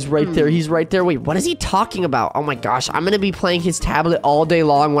gosh, he's right there. Wait, what is he talking about? Oh my gosh, I'm gonna be playing his tablet all day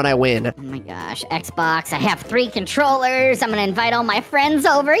long when I win. Oh my gosh, Xbox. I have 3 controllers. I'm gonna invite all my friends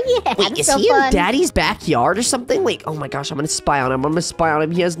over. Yeah, wait, is he in Daddy's backyard or something? Wait, oh my gosh, I'm gonna spy on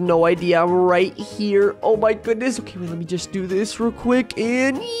him. He has no idea I'm right here. Oh my goodness. Okay, wait, let me just do this real quick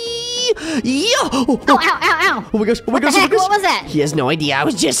and... Yeah! Oh, ow. Oh my gosh. What was that? He has no idea. I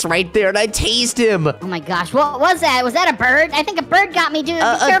was just right there and I tased him. Oh my gosh, what was that? Was that a bird? I think a bird got me, dude. Be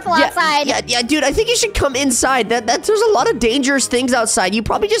careful outside. Yeah, dude, I think you should come inside. There's a lot of dangerous things outside. You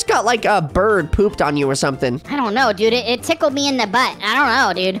probably just got like a bird pooped on you or something. I don't know, dude. It tickled me in the butt. I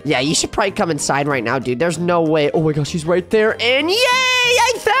don't know, dude. Yeah, you should probably come inside right now, dude. There's no way. Oh my gosh, he's right there. And yay,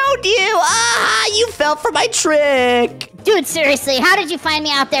 I found you. You fell for my trick. Dude, seriously, how did you find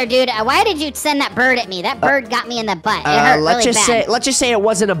me out there, dude? Why did you send that bird at me? That bird got me in the butt. It hurt really bad. Let's just say it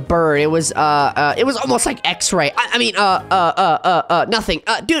wasn't a bird. It was almost like X-ray. Nothing.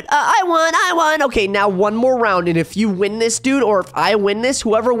 Dude, I won. Okay, now one more round, and if you win this, dude, or if I win this,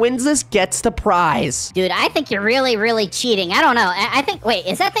 whoever wins this gets the prize. Dude, I think you're really, really cheating. I don't know. I think, wait,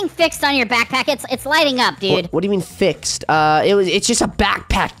 is that thing fixed on your backpack? It's lighting up, dude. What do you mean fixed? It's just a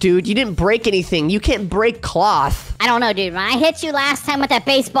backpack, dude. You didn't break anything. You can't break cloth. I don't know, know, dude. When I hit you last time with that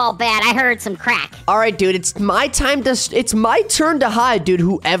baseball bat, I heard some crack. All right, dude. It's my turn to hide, dude.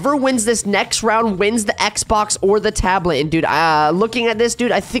 Whoever wins this next round wins the Xbox or the tablet. And, dude, looking at this,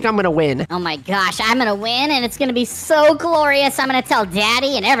 dude, I think I'm gonna win. Oh my gosh, I'm gonna win, and it's gonna be so glorious. I'm gonna tell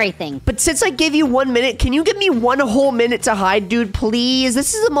Daddy and everything. But since I gave you 1 minute, can you give me 1 whole minute to hide, dude? Please.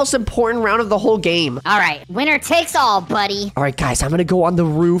 This is the most important round of the whole game. All right, winner takes all, buddy. All right, guys, I'm gonna go on the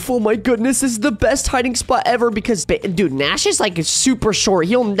roof. Oh my goodness, this is the best hiding spot ever because, dude, Nash is like super short.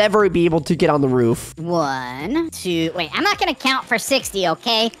 He'll never be able to get on the roof. 1, 2. Wait, I'm not gonna count for 60,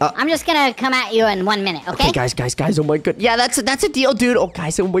 okay? I'm just gonna come at you in 1 minute, okay? Okay, guys. Oh my god. Yeah, that's a deal, dude. Oh,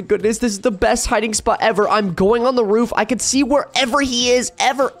 guys, oh my goodness, this is the best hiding spot ever. I'm going on the roof. I can see wherever he is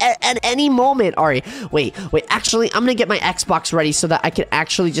ever at any moment. All right, wait. Actually, I'm gonna get my Xbox ready so that I can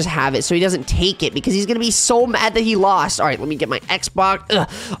actually just have it so he doesn't take it because he's gonna be so mad that he lost. All right, let me get my Xbox. Ugh.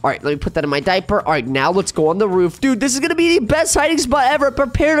 All right, let me put that in my diaper. All right, now let's go on the roof. Dude, this is gonna be the best hiding spot ever.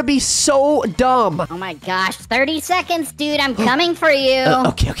 Prepare to be so dumb. Oh my gosh, 30 seconds, dude. I'm coming for you.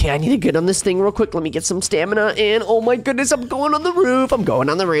 Okay, I need to get on this thing real quick. Let me get some stamina in. Oh my goodness, I'm going on the roof.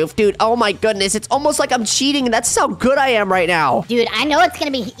 Dude. Oh my goodness, it's almost like I'm cheating. That's how good I am right now. Dude, I know it's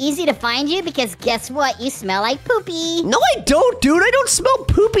gonna be easy to find you because guess what? You smell like poopy. No, I don't, dude. I don't smell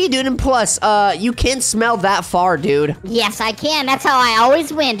poopy, dude. And plus, you can't smell that far, dude. Yes, I can. That's how I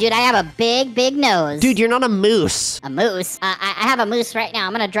always win, dude. I have a big nose. Dude, you're not a moose. A moose? I have a moose right now.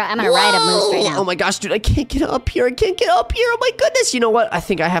 I'm gonna ride a moose right now. Oh my gosh, dude, I can't get up here. Oh my goodness. You know what? I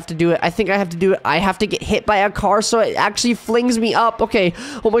think I have to do it. I I have to get hit by a car so it actually flings me up. Okay.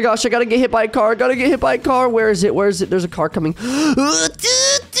 Oh my gosh, I gotta get hit by a car. Where is it? There's a car coming. Oh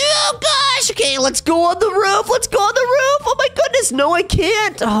gosh. Okay, let's go on the roof. Oh my goodness. No, I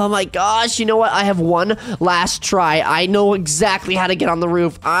can't. Oh my gosh. You know what? I have one last try. I know exactly how to get on the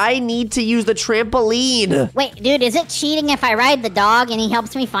roof. I need to use the trampoline. Wait, dude, is it cheating if I ride the dog and he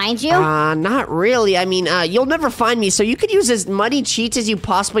helps me find you? Not really. I mean, you'll never find me, so you could use as many cheats as you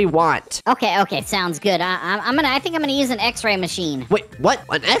possibly want. Okay, sounds good. I think I'm gonna use an X-ray machine. Wait, what?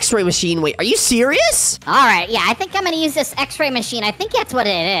 An X-ray machine? Wait, are you serious? All right, yeah, I think I'm gonna use this X-ray machine. I think that's what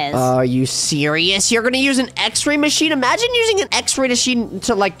it is. Are you serious? You're gonna use an X-ray machine? Imagine using an X-ray machine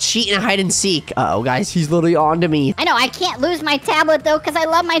to, like, cheat and hide and seek. Uh-oh, guys, he's literally on to me. I know, I can't lose my tablet, though, because I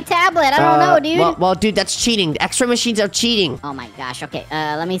love my tablet. I don't know, dude. Well, dude, that's cheating. X-ray machines are cheating. Oh, my gosh. Okay,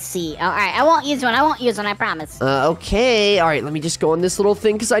 let me see. All right, I won't use one, I promise. Okay. All right, let me just go on this little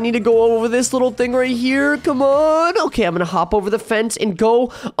thing, because I need to go over this little thing right here. Come on. Okay, I'm gonna hop over the fence and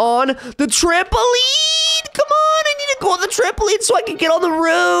go on the trampoline. Come on, I need to go on the trampoline so I can get on the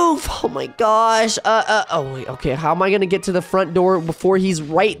roof. Oh, my gosh. Oh, wait, okay, how am I gonna get to the front door before he's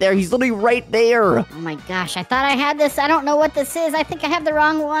right there? He's literally right there. Oh, my gosh, I thought I had this. I don't know what this is. I think I have the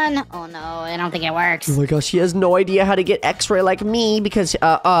wrong one. Oh, no, I don't think it works. Oh, my gosh, he has no idea how to get X-ray like me because,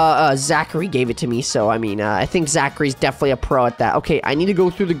 Zachary gave it to me. So, I mean, I think Zachary's definitely a pro at that. Okay, I need to go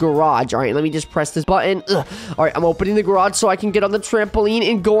through the garage. All right, let me just press this button. Ugh. All right, I'm opening the garage so I can get on the trampoline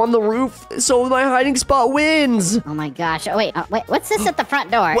and go on the roof so my hiding spot wins. Oh, my gosh. Oh, wait, what's this at the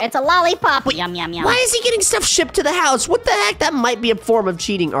front door? It's a lollipop. Wait, yum, yum, yum. Why is he getting stuff shipped to the house? What the heck? That might be a form of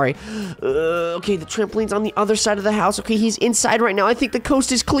cheating. All right. Okay, the trampoline's on the other side of the house. Okay, he's inside right now. I think the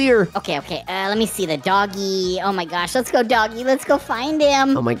coast is clear. Okay. Let me see the doggy. Oh, my gosh. Let's go, doggy. Let's go find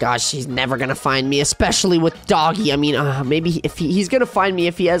him. Oh, my gosh. He's never going to find me, especially with doggy. I mean, maybe if he's going to find me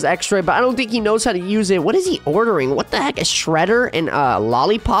if he has X-ray, but I don't think he knows how to use it. What is he ordering? What the heck? A shredder and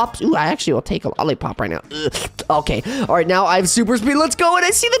lollipops? Ooh, I actually will take a lollipop right now. Ugh. Okay. All right, now I have super speed. Let's go. And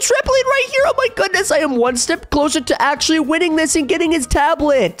I see the trampoline right here. Oh, my goodness. I am one step closer to actually winning this and getting his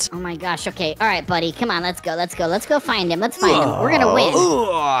tablet. Oh, my gosh. Okay. All right, buddy. Come on. Let's go. Let's go find him. Let's find him. We're going to win.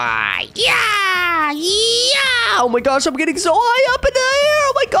 Yeah. Oh, my gosh. I'm getting so high up in the air.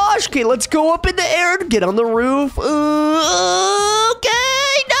 Oh, my gosh. Okay, let's go up in the air and get on the roof. Okay.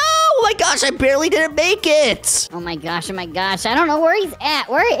 No. Oh, my gosh. I barely didn't make it. Oh, my gosh. I don't know where he's at.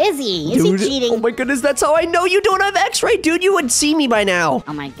 Where is he? Is he cheating? Oh, my goodness. That's how I know you don't have X-ray, dude. You would see me by now.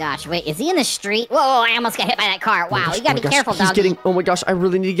 Oh, my gosh. Wait, is he in the street? Whoa, I almost got hit by that car. Wow, you gotta be careful, doggy. Oh, my gosh. I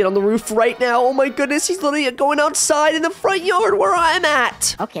really need to get on the roof right now. Oh, my goodness. He's literally going outside in the front yard where I'm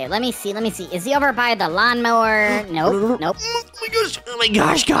at. Okay, let me see. Is he over by the lawnmower? Nope. Oh, my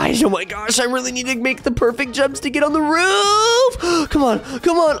gosh, guys. Oh, my gosh. I really need to make the perfect jumps to get on the roof. Come on.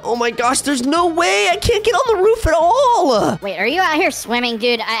 Oh, my gosh. gosh, there's no way. I can't get on the roof at all. Wait, are you out here swimming,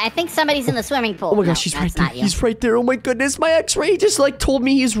 dude? I think somebody's in the swimming pool. Oh my gosh, he's right there. He's right there. Oh my goodness, my X-ray just like told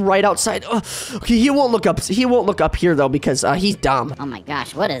me he's right outside. Okay, he won't look up. He won't look up here though because he's dumb. Oh my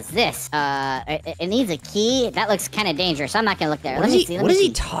gosh, what is this? It needs a key. That looks kind of dangerous. I'm not gonna look there. Let me see. What is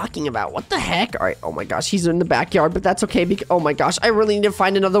he talking about? What the heck? All right. Oh my gosh, he's in the backyard, but that's okay. Oh my gosh, I really need to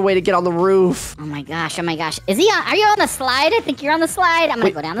find another way to get on the roof. Oh my gosh. Oh my gosh. Is he on? Are you on the slide? I think you're on the slide. I'm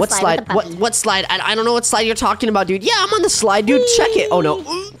gonna go down the slide. What slide? I don't know what slide you're talking about, dude. Yeah, I'm on the slide, dude. Check it. Oh no.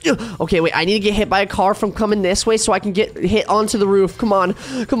 Okay, wait. I need to get hit by a car from coming this way so I can get hit onto the roof. Come on.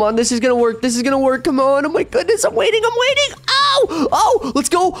 Come on. This is gonna work. This is gonna work. Come on. Oh my goodness. I'm waiting. Ow! Oh! Let's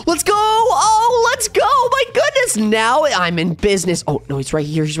go. Let's go. Oh, let's go. My goodness. Now I'm in business. Oh no, he's right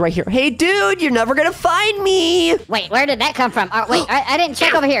here. He's right here. Hey, dude, you're never gonna find me. Wait, where did that come from? Wait, I didn't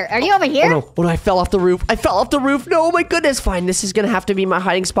check over here. Are you over here? Oh no, I fell off the roof. No, my goodness. Fine, this is gonna have to be my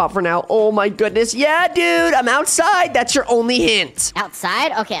hiding spot for now. Oh my goodness. Yeah, dude, I'm outside. That's your only hint.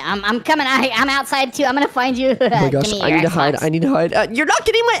 Outside? Okay, I'm coming. I'm outside too. I'm gonna find you. Oh my gosh, I need to hide. You're not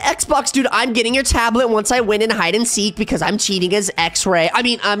getting my Xbox, dude. I'm getting your tablet once I win in hide and seek because I'm cheating as X-ray.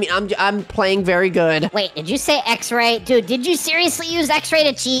 I'm playing very good. Wait, did you say X-ray? Dude, did you seriously use X-ray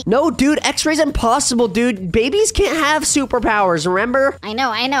to cheat? No, dude, X-ray's impossible, dude. Babies can't have superpowers, remember? I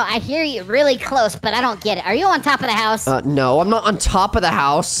know. I hear you really close, but I don't get it. Are you on top of the house? No, I'm not on top of the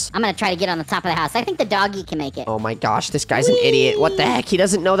house. I'm gonna try to get on the top of the house. I think the doggy can make it. Oh my gosh, this guy's an idiot. What the heck? He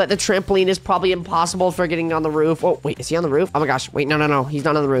doesn't know that the trampoline is probably impossible for getting on the roof. Oh, wait, is he on the roof? Oh my gosh, wait, no, he's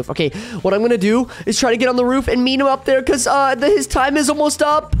not on the roof. Okay, what I'm gonna do is try to get on the roof and meet him up there because his time is almost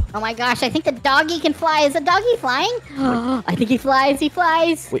up. Oh my gosh, I think the doggy can fly. Is the doggy flying? I think he flies.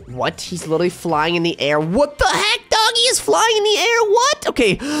 Wait, what? He's literally flying in the air. What the heck? Doggy is flying in the air. What?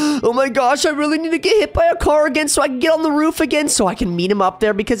 Okay. Oh my gosh, I really need to get hit by a car again so I can get on the roof again so I can meet him up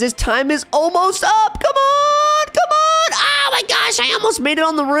there because his time is almost up. Come on. Oh my gosh, I almost made it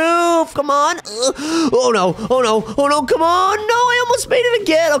on the roof. Come on. Oh no. Come on. No, I almost made it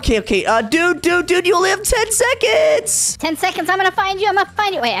again. Okay. Dude, you only have 10 seconds. 10 seconds. I'm gonna find you.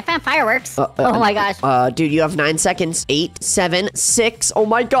 Wait, I found fireworks. Oh my gosh. Dude, you have 9 seconds. 8, 7, 6. Oh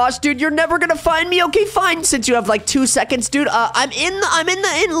my gosh, dude, you're never gonna find me. Okay, fine. Since you have like 2 seconds, dude. I'm in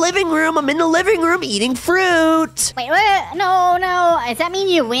the living room. I'm in the living room eating fruit. Wait. No. Does that mean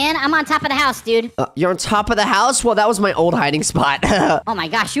you win? I'm on top of the house, dude. You're on top of the house? Well, that was my old hiding spot. Oh my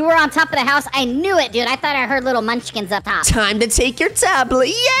gosh, you were on top of the house. I knew it, dude. I thought I heard little munchkins up top. Time to take your tablet.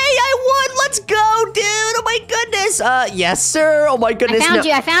 Yay, I won. Let's go, dude. Oh my goodness. Yes, sir. Oh my goodness.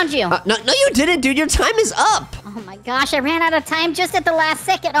 I found you. No, you didn't, dude. Your time is up. Oh my gosh, I ran out of time just at the last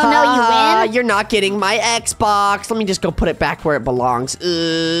second. Oh no, you win. You're not getting my Xbox. Let me just go put it back where it belongs.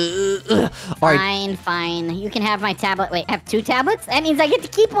 All right. Fine. You can have my tablet. Wait, I have 2 tablets? That means I get to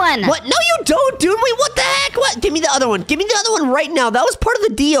keep one. What? No, you don't, dude. Wait, what the heck? What? Give me the other one. Give me the other one right now. That was part of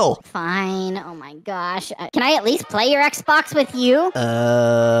the deal. Fine. Oh my gosh. Can I at least play your Xbox with you?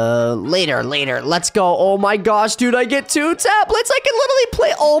 Later. Let's go. Oh my gosh, dude. I get 2 tablets. I can literally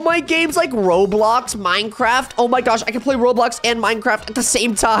play all my games like Roblox, Minecraft. Oh my gosh, I can play Roblox and Minecraft at the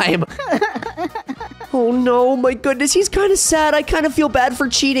same time. Oh no, my goodness, he's kind of sad. I kind of feel bad for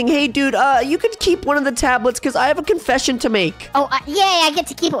cheating. Hey, dude, you could keep one of the tablets because I have a confession to make. Oh, yay, I get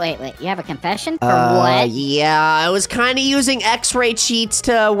to keep it. Wait, you have a confession? For what? Yeah, I was kind of using X-ray cheats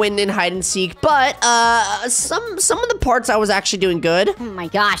to win in hide and seek, but some of the parts I was actually doing good. Oh my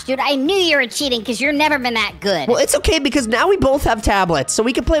gosh, dude, I knew you were cheating because you've never been that good. Well, it's okay because now we both have tablets, so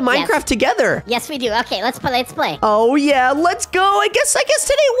we can play Minecraft together. Yes, we do. Okay, let's play. Oh yeah, let's go. I guess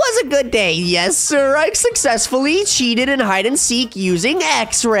today was a good day. Yes, sir. I successfully cheated in hide and seek using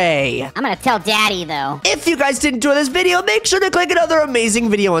X-ray. I'm gonna tell Daddy, though. If you guys did enjoy this video, make sure to click another amazing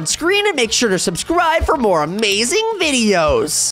video on screen and make sure to subscribe for more amazing videos.